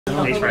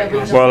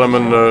Well, I'm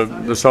in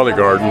the Sally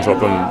Gardens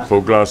up in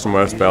Foglass in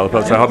West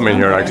Belfast. I haven't been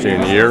here actually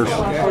in years,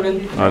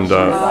 and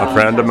a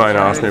friend of mine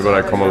asked me would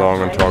I come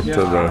along and talk to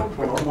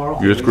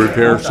the youth group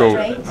here, so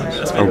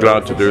I'm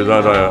glad to do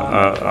that.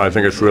 I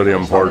think it's really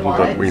important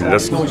that we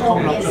listen, and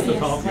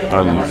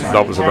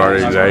that was a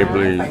very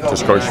lively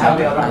discussion,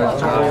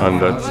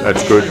 and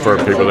it's good for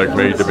people like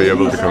me to be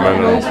able to come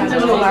in and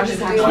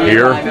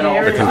hear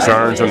the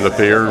concerns and the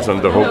fears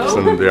and the hopes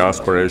and the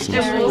aspirations,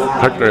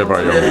 particularly of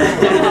our young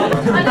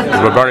people.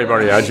 There's a very,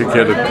 very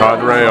educated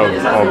cadre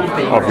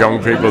of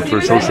young people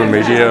through social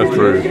media,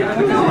 through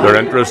their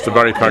interest. The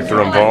very fact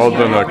they're involved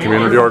in a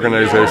community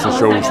organisation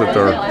shows that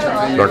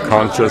they're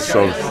conscious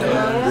of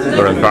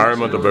their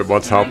environment, about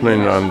what's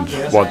happening and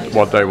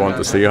what they want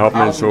to see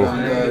happening. So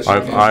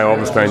I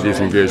always find these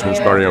engagements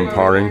very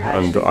empowering,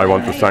 and I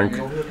want to thank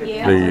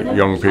the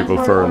young people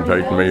for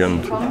inviting me,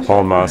 and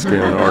Paul Maskey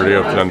and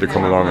Earlier for them to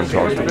come along and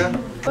talk to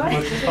me.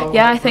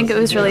 Yeah, I think it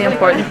was really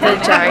important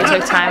that Gerry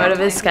took time out of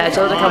his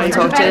schedule to come and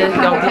talk to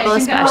young people,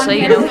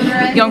 especially,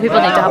 young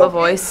people need to have a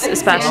voice,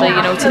 especially,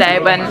 today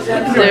when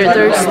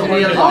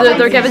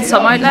they're given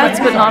some outlets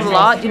but not a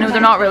lot,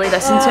 they're not really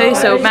listened to.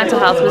 So mental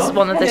health was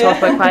one that they talked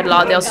about quite a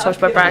lot. They also talked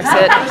about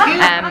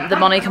Brexit, the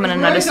money coming in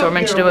and out of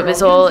Stormont, it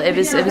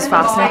was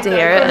fascinating to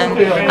hear it, and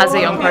as a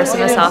young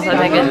person myself, I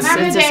think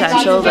it's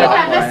essential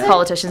that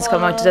politicians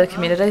come out to the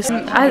communities.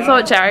 I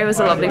thought Gerry was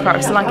a lovely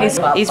person,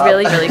 he's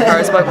really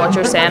cares about what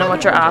you're saying and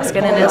what you're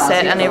asking, and he'll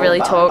sit and he really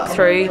talk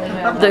through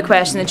the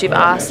question that you've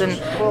asked, and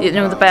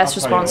the best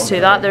response to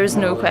that. There's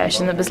no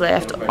question that was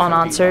left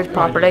unanswered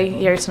properly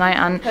here tonight,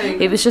 and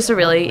he was a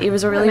really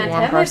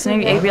warm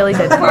person. He really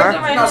did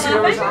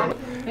care.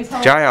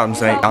 Gerry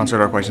Adams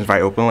answered our questions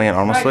very openly and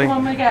honestly,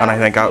 and I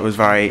think that was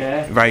very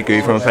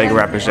good from a political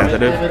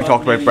representative. He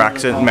talked about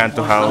Brexit,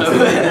 mental health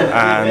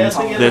and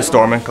the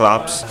Stormont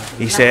collapse.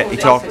 He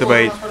talked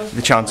about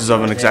the chances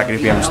of an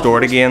executive being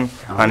restored again,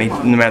 and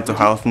the mental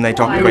health, and they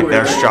talked about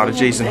their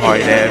strategies and how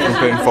they've been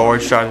putting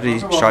forward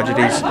strategies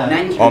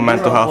on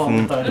mental health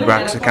and the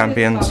Brexit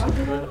campaigns.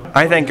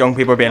 I think young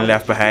people are being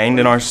left behind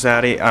in our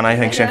society, and I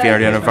think Sinn Féin are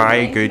doing a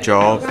very good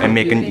job in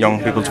making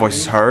young people's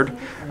voices heard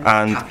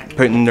and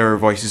putting their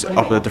voices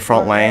up at the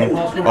front line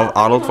of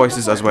adult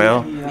voices as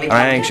well. And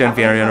I think Sinn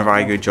Féin are doing a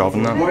very good job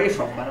in that.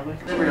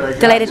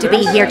 Delighted to be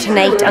here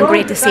tonight, and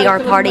great to see our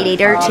party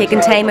leader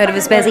taking time out of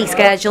his busy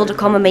schedule to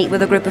come and meet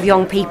with a group of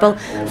young people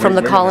from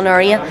the Colin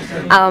area.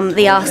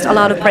 They asked a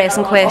lot of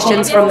pressing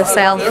questions from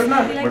myself,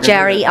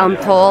 Gerry and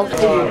Paul.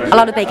 A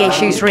lot of big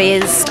issues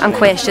raised and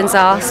questions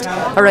asked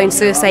around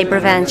suicide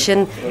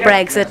prevention,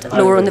 Brexit,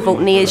 lowering the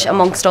voting age,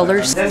 amongst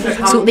others.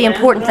 So the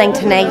important thing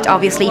tonight,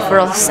 obviously, for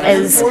us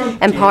is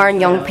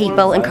empowering young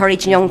people,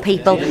 encouraging young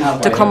people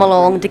to come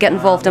along, to get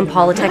involved in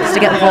politics, to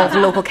get involved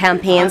in local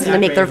campaigns and to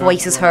make their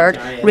voices heard.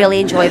 Really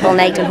enjoyable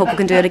night, and hope we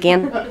can do it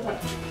again.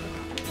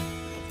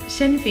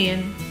 Sinn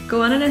Féin,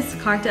 go on in this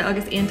carta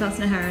agus aontas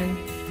na hÉireann,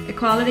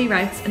 equality,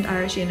 rights and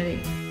Irish unity.